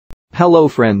Hello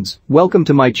friends, welcome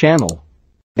to my channel.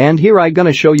 And here I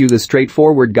gonna show you the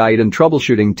straightforward guide and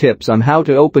troubleshooting tips on how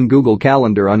to open Google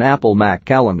Calendar on Apple Mac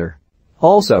Calendar.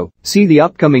 Also, see the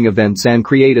upcoming events and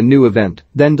create a new event,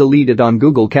 then delete it on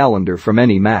Google Calendar from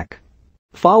any Mac.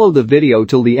 Follow the video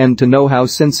till the end to know how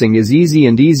syncing is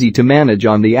easy to manage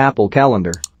on the Apple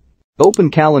Calendar. Open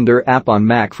Calendar app on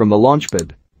Mac from the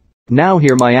launchpad. Now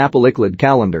here my Apple iCloud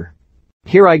calendar.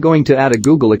 Here I going to add a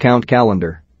Google account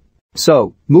calendar.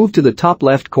 So, move to the top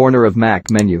left corner of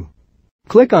Mac menu.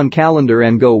 Click on Calendar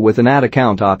and go with an Add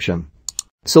Account option.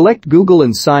 Select Google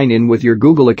and sign in with your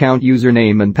Google account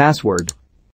username and password.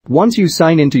 Once you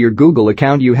sign into your Google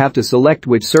account, you have to select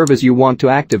which service you want to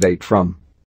activate from.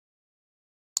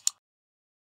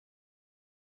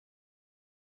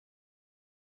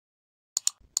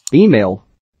 Email,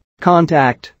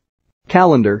 contact,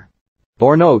 calendar,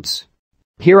 or notes.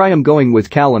 Here I am going with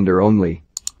calendar only.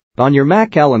 On your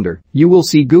Mac calendar, you will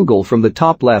see Google from the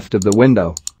top left of the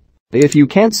window. If you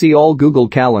can't see all Google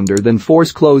Calendar, then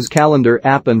force close Calendar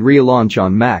app and relaunch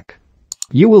on Mac.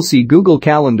 You will see Google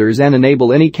Calendars and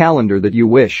enable any calendar that you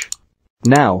wish.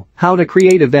 Now, how to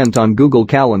create event on Google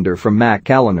Calendar from Mac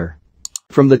Calendar.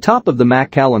 From the top of the Mac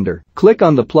calendar, click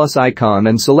on the plus icon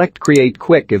and select Create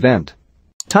Quick Event.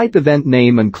 Type event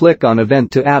name and click on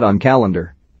Event to add on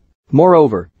calendar.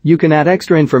 Moreover, you can add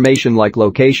extra information like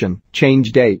location,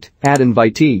 change date, add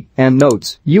invitee, and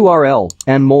notes, URL,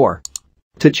 and more.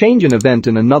 To change an event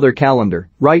in another calendar,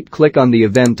 right-click on the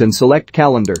event and select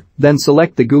Calendar, then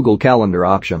select the Google Calendar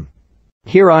option.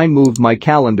 Here I moved my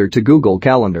calendar to Google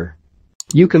Calendar.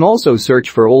 You can also search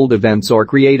for old events or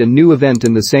create a new event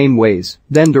in the same ways,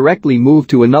 then directly move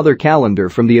to another calendar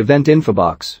from the event info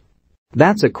box.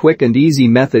 That's a quick and easy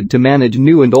method to manage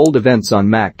new and old events on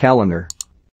Mac Calendar.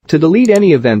 To delete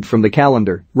any event from the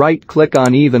calendar, right-click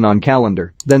on Even on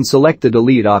Calendar, then select the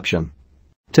Delete option.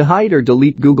 To hide or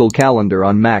delete Google Calendar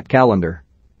on Mac Calendar.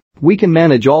 We can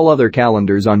manage all other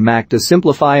calendars on Mac to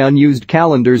simplify unused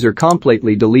calendars or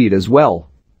completely delete as well.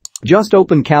 Just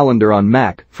open Calendar on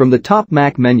Mac, from the top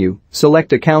Mac menu,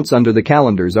 select Accounts under the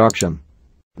Calendars option.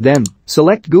 Then,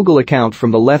 select Google account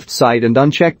from the left side and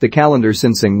uncheck the calendar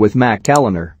syncing with Mac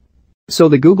Calendar. So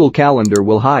the Google Calendar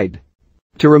will hide.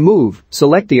 To remove,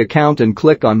 select the account and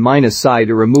click on -I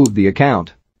to remove the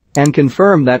account. And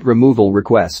confirm that removal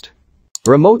request.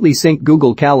 Remotely sync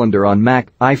Google Calendar on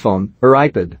Mac, iPhone, or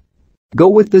iPad. Go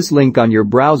with this link on your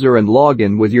browser and log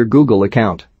in with your Google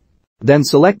account. Then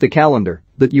select the calendar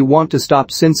that you want to stop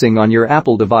syncing on your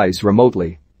Apple device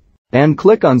remotely. And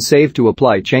click on Save to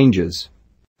apply changes.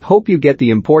 Hope you get the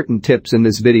important tips in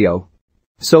this video.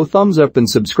 So thumbs up and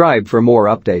subscribe for more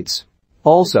updates.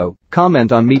 Also,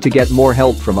 comment on me to get more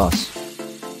help from us.